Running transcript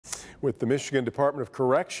With the Michigan Department of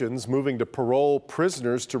Corrections moving to parole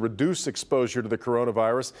prisoners to reduce exposure to the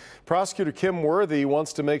coronavirus, Prosecutor Kym Worthy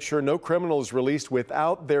wants to make sure no criminal is released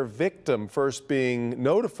without their victim first being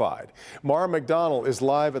notified. Mara McDonald is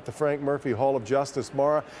live at the Frank Murphy Hall of Justice.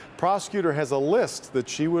 Mara, prosecutor has a list that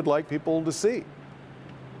she would like people to see.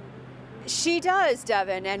 She does,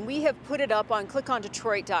 Devin, and we have put it up on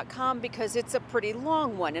clickondetroit.com because it's a pretty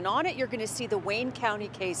long one. And on it, you're going to see the Wayne County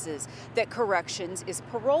cases that Corrections is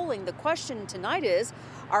paroling. The question tonight is,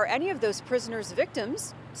 are any of those prisoners'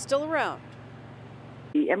 victims still around?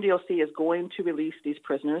 The MDOC is going to release these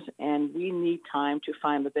prisoners, and we need time to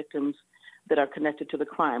find the victims that are connected to the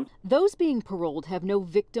crime. Those being paroled have no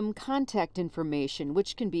victim contact information,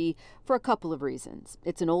 which can be for a couple of reasons.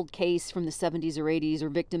 It's an old case from the 70s or 80s, or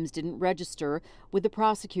victims didn't register with the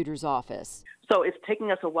prosecutor's office. So it's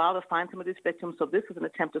taking us a while to find some of these victims, so this is an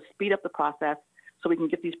attempt to speed up the process so we can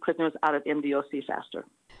get these prisoners out of MDOC faster.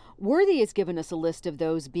 Worthy has given us a list of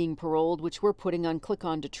those being paroled, which we're putting on Click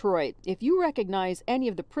on Detroit. If you recognize any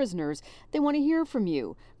of the prisoners, they want to hear from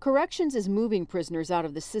you. Corrections is moving prisoners out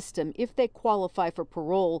of the system if they qualify for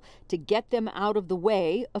parole to get them out of the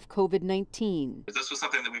way of COVID-19. This was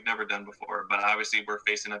something that we've never done before, but obviously we're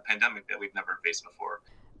facing a pandemic that we've never faced before.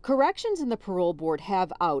 Corrections and the parole board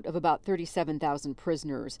have out of about 37,000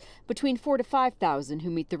 prisoners, between 4,000 to 5,000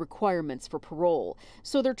 who meet the requirements for parole.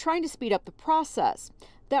 So they're trying to speed up the process.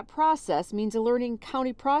 That process means alerting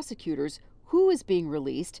county prosecutors who is being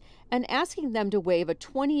released and asking them to waive a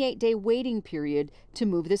 28-day waiting period to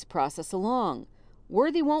move this process along.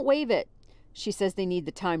 Worthy won't waive it. She says they need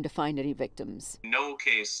the time to find any victims. No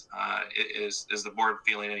case is the board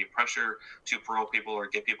feeling any pressure to parole people or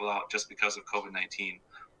get people out just because of COVID-19.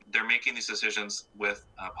 They're making these decisions with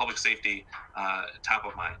public safety top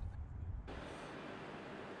of mind.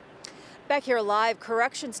 Back here live,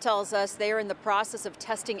 Corrections tells us they are in the process of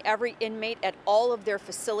testing every inmate at all of their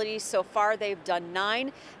facilities. So far, they've done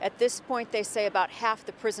 9. At this point, they say about half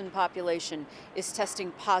the prison population is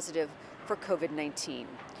testing positive for COVID-19.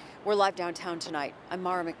 We're live downtown tonight. I'm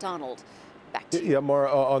Mara McDonald. Back to you. Yeah, Mara,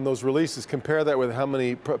 on those releases, compare that with how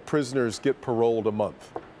many prisoners get paroled a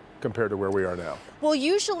month compared to where we are now. Well,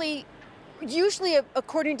 usually,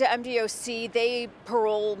 according to MDOC, they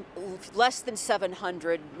parole less than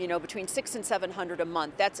 700, between 600 and 700 a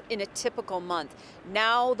month. That's in a typical month.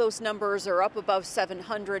 Now those numbers are up above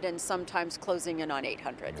 700 and sometimes closing in on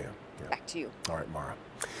 800. Yeah. Back to you. All right, Mara.